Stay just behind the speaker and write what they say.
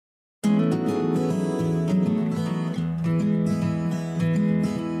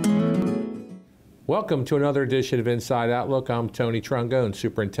Welcome to another edition of Inside Outlook. I'm Tony Trongone,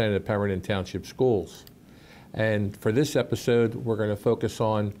 Superintendent of Pemberton Township Schools. And for this episode, we're going to focus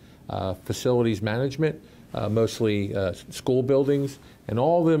on facilities management, mostly school buildings, and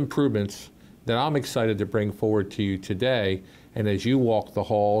all the improvements that I'm excited to bring forward to you today. And as you walk the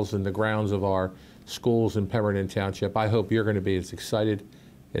halls and the grounds of our schools in Pemberton Township, I hope you're going to be as excited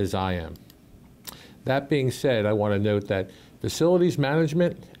as I am. That being said, I want to note that facilities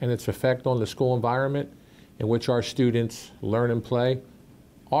management and its effect on the school environment in which our students learn and play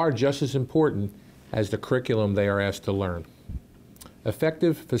are just as important as the curriculum they are asked to learn.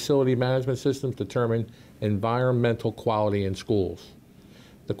 Effective facility management systems determine environmental quality in schools.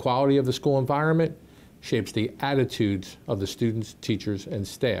 The quality of the school environment shapes the attitudes of the students, teachers, and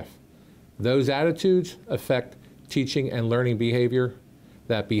staff. Those attitudes affect teaching and learning behavior.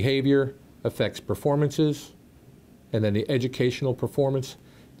 That behavior affects performances, and then the educational performance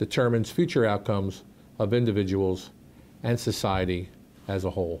determines future outcomes of individuals and society as a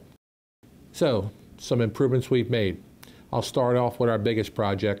whole. So, some improvements we've made. I'll start off with our biggest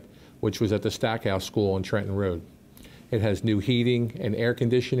project, which was at the Stackhouse School on Trenton Road. It has new heating and air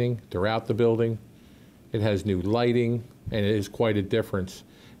conditioning throughout the building. It has new lighting, and it is quite a difference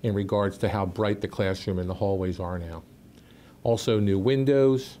in regards to how bright the classroom and the hallways are now. Also new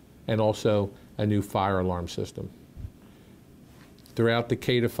windows, and also a new fire alarm system. Throughout the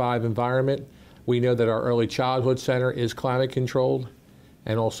K-5 environment, we know that our Early Childhood Center is climate controlled,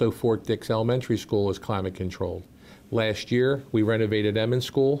 and also Fort Dix Elementary School is climate controlled. Last year, we renovated Emmons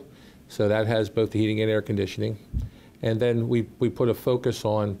School, so that has both the heating and air conditioning. And then we put a focus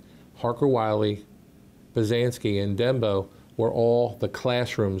on Harker Wiley, Bazanski, and Dembo, where all the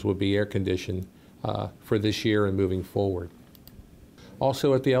classrooms would be air conditioned for this year and moving forward.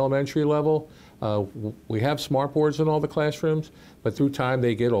 Also at the elementary level, we have smart boards in all the classrooms, but through time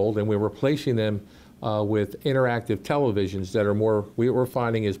they get old, and we're replacing them with interactive televisions that are we're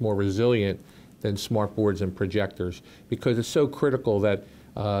finding is more resilient than smart boards and projectors, because it's so critical that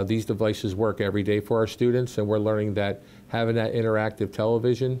these devices work every day for our students, and we're learning that having that interactive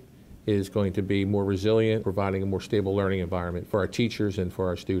television is going to be more resilient, providing a more stable learning environment for our teachers and for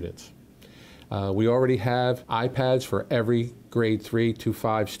our students. We already have iPads for every grade 3 to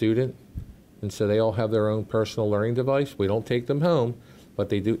 5 student, and so they all have their own personal learning device. We don't take them home, but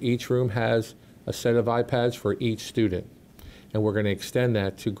they do. Each room has a set of iPads for each student, and we're going to extend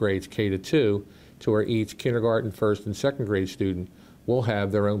that to grades K to 2, to where each kindergarten, first, and second grade student will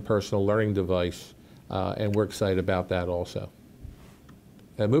have their own personal learning device, and we're excited about that also.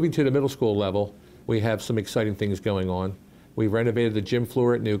 Moving to the middle school level, we have some exciting things going on. We renovated the gym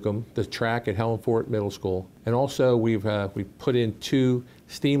floor at Newcomb, the track at Helen Fort Middle School, and also we've put in 2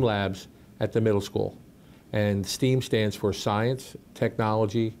 STEAM labs at the middle school. And STEAM stands for science,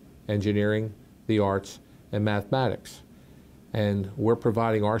 technology, engineering, the arts, and mathematics. And we're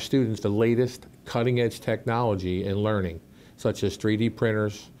providing our students the latest cutting-edge technology in learning, such as 3D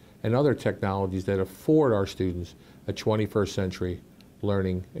printers and other technologies that afford our students a 21st century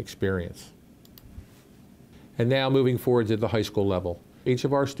learning experience. And now moving forward to the high school level. Each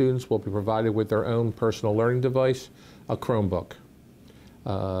of our students will be provided with their own personal learning device, a Chromebook.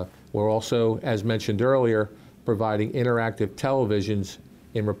 We're also, as mentioned earlier, providing interactive televisions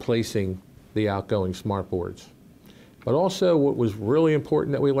in replacing the outgoing smart boards. But also what was really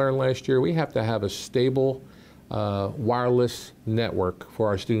important that we learned last year, we have to have a stable wireless network for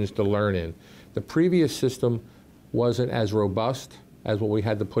our students to learn in. The previous system wasn't as robust as what we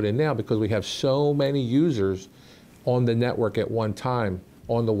had to put in now, because we have so many users on the network at one time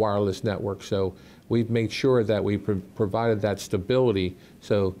on the wireless network. So we've made sure that we provided that stability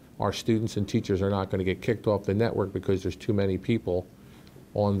so our students and teachers are not going to get kicked off the network because there's too many people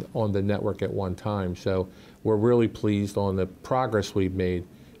on the network at one time. So we're really pleased on the progress we've made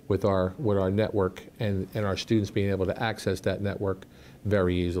with our network and our students being able to access that network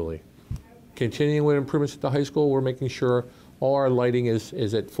very easily. Continuing with improvements at the high school, we're making sure all our lighting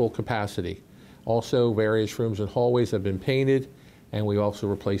is at full capacity. Also, various rooms and hallways have been painted, and we're also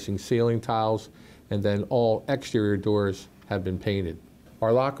replacing ceiling tiles, and then all exterior doors have been painted.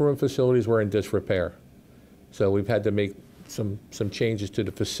 Our locker room facilities were in disrepair, so we've had to make some changes to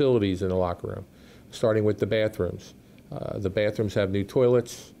the facilities in the locker room, starting with the bathrooms. The bathrooms have new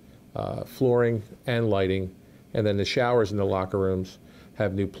toilets, flooring, and lighting, and then the showers in the locker rooms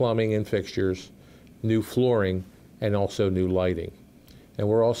have new plumbing and fixtures, new flooring, and also new lighting. And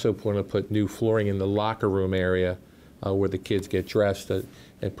we're also going to put new flooring in the locker room area where the kids get dressed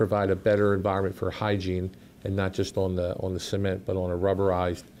and provide a better environment for hygiene, and not just on the cement, but on a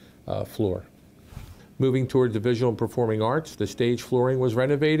rubberized floor. Moving toward the visual and performing arts, the stage flooring was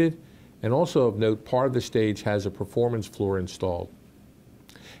renovated, And also of note, part of the stage has a performance floor installed.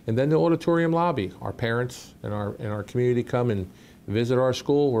 And then the auditorium lobby. Our parents and our community come and visit our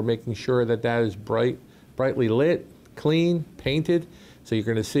school. We're making sure that that is brightly lit, clean, painted. So you're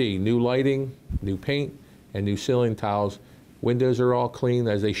going to see new lighting, new paint, and new ceiling tiles. Windows are all clean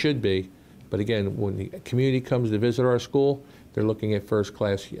as they should be. But again, when the community comes to visit our school, they're looking at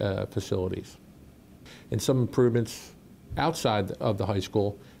first-class facilities. And some improvements outside of the high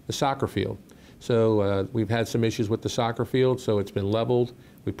school, the soccer field. So we've had some issues with the soccer field, so it's been leveled.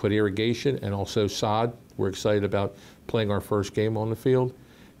 We put irrigation and also sod. We're excited about playing our first game on the field.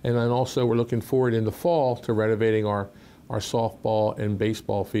 And then also we're looking forward in the fall to renovating our softball and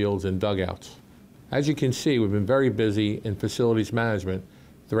baseball fields and dugouts. As you can see, we've been very busy in facilities management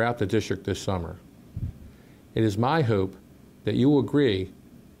throughout the district this summer. It is my hope that you will agree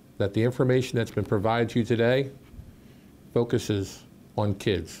that the information that's been provided to you today focuses on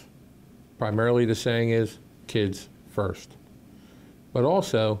kids. Primarily the saying is, kids first. But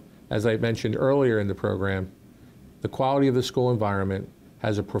also, as I mentioned earlier in the program, the quality of the school environment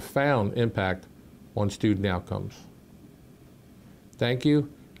has a profound impact on student outcomes. Thank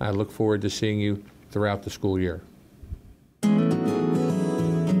you. I look forward to seeing you throughout the school year.